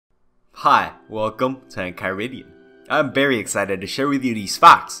Hi, welcome to Enchiridion. I'm very excited to share with you these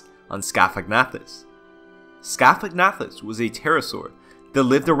facts on Scaphognathus. Scaphognathus was a pterosaur that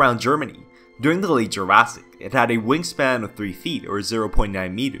lived around Germany during the Late Jurassic. It had a wingspan of 3 feet or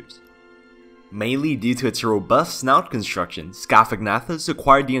 0.9 meters. Mainly due to its robust snout construction, Scaphognathus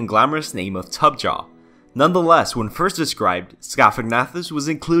acquired the unglamorous name of tubjaw. Nonetheless, when first described, Scaphognathus was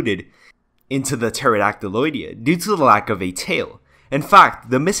included into the pterodactyloidea due to the lack of a tail. In fact,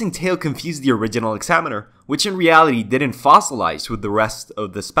 the missing tail confused the original examiner, which in reality didn't fossilize with the rest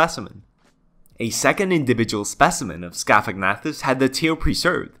of the specimen. A second individual specimen of Scaphognathus had the tail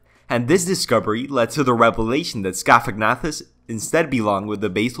preserved, and this discovery led to the revelation that Scaphognathus instead belonged with the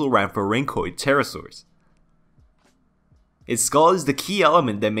basal rhamphorhynchoid pterosaurs. Its skull is the key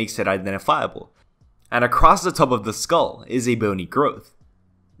element that makes it identifiable, and across the top of the skull is a bony growth.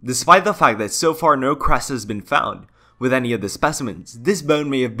 Despite the fact that so far no crest has been found with any of the specimens, this bone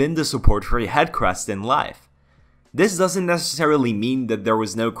may have been the support for a head crest in life. This doesn't necessarily mean that there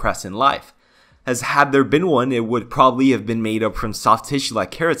was no crest in life, as had there been one, it would probably have been made up from soft tissue like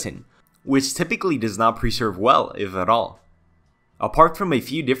keratin, which typically does not preserve well, if at all. Apart from a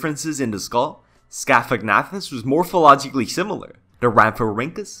few differences in the skull, Scaphognathus was morphologically similar to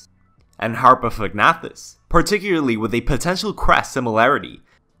rhamphorhynchus and Harpophaghnathus, particularly with a potential crest similarity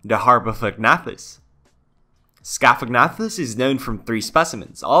to Harpophaghnathus. Scaphognathus is known from 3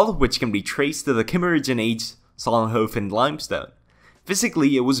 specimens, all of which can be traced to the Kimmeridgian-age Solnhofen limestone.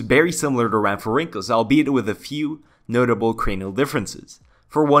 Physically, it was very similar to rhamphorhynchus, albeit with a few notable cranial differences.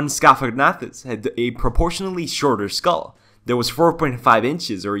 For one, Scaphognathus had a proportionally shorter skull that was 4.5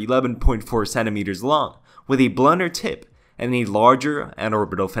 inches or 11.4 centimeters long, with a blunter tip and a larger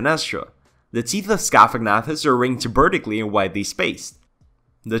anorbital fenestra. The teeth of Scaphognathus are arranged vertically and widely spaced.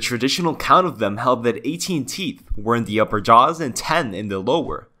 The traditional count of them held that 18 teeth were in the upper jaws and 10 in the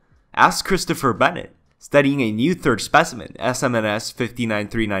lower. Ask Christopher Bennett, studying a new third specimen, SMNS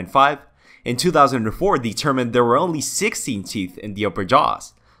 59395, in 2004 determined there were only 16 teeth in the upper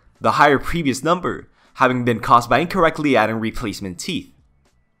jaws, the higher previous number having been caused by incorrectly adding replacement teeth.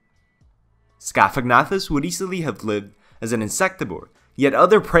 Scaphognathus would easily have lived as an insectivore, yet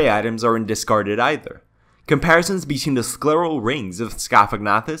other prey items aren't discarded either. Comparisons between the scleral rings of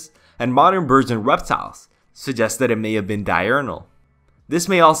Scaphognathus and modern birds and reptiles suggest that it may have been diurnal. This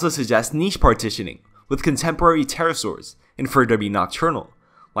may also suggest niche partitioning, with contemporary pterosaurs inferred to be nocturnal,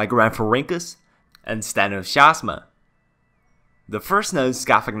 like Rhamphorhynchus and Stenochasma. The first known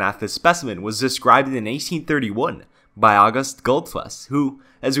Scaphognathus specimen was described in 1831 by August Goldfuss, who,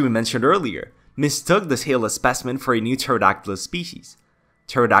 as we mentioned earlier, mistook the tailless specimen for a new pterodactylus species,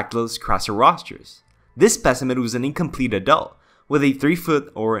 Pterodactylus crassirostris. This specimen was an incomplete adult, with a 3 foot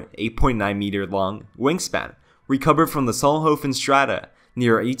or 8.9 meter long wingspan, recovered from the Solnhofen strata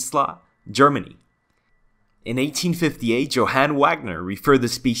near Eichsla, Germany. In 1858, Johann Wagner referred the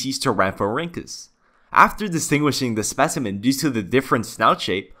species to Rhamphorhynchus. After distinguishing the specimen due to the different snout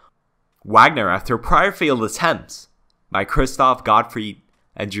shape, Wagner, after prior failed attempts by Christoph Gottfried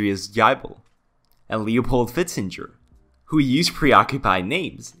Andreas Geibel and Leopold Fitzinger, who used preoccupied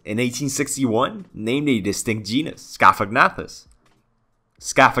names, in 1861 named a distinct genus, Scaphognathus.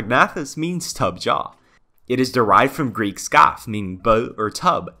 Scaphognathus means tub jaw. It is derived from Greek scaph, meaning boat or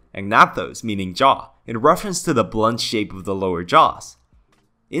tub, and gnathos, meaning jaw, in reference to the blunt shape of the lower jaws.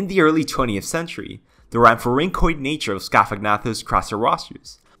 In the early 20th century, the rhamphorhynchoid nature of Scaphognathus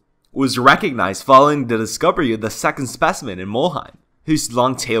crassirostris was recognized following the discovery of the second specimen in Mulheim, whose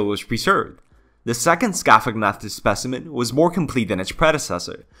long tail was preserved. The second Scaphognathus specimen was more complete than its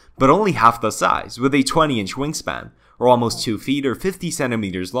predecessor, but only half the size, with a 20-inch wingspan, or almost 2 feet or 50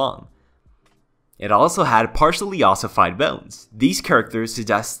 centimeters long. It also had partially ossified bones. These characters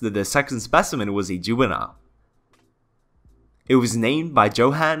suggest that the second specimen was a juvenile. It was named by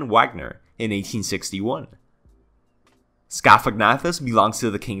Johann Wagner in 1861. Scaphognathus belongs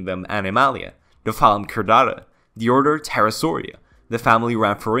to the kingdom Animalia, the phylum Chordata, the order Pterosauria, the family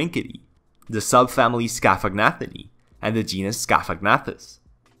Rhamphorhynchidae, the subfamily Scaphognathini, and the genus Scaphognathus.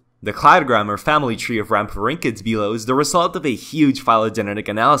 The cladogram or family tree of rhamphorhynchids below is the result of a huge phylogenetic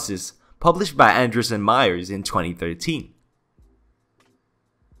analysis published by Andrus and Myers in 2013.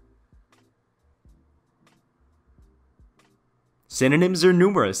 Synonyms are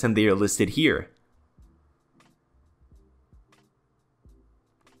numerous and they are listed here.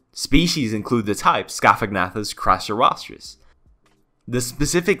 Species include the type Scaphognathus crassirostris. The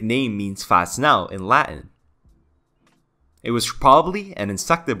specific name means fat snout in Latin. It was probably an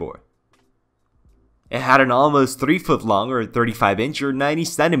insectivore. It had an almost 3 foot long or 35 inch or 90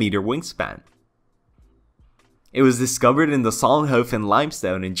 centimeter wingspan. It was discovered in the Solnhofen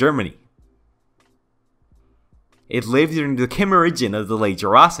limestone in Germany. It lived during the Kimmeridgian of the Late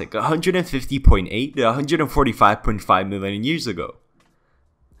Jurassic 150.8 to 145.5 million years ago.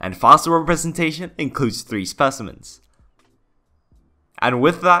 And fossil representation includes 3 specimens. And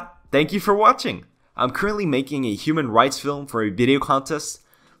with that, thank you for watching! I'm currently making a human rights film for a video contest,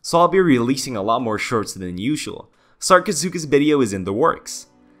 so I'll be releasing a lot more shorts than usual. Sarkazuka's video is in the works.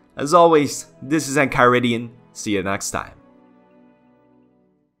 As always, this is Enchiridion. See you next time.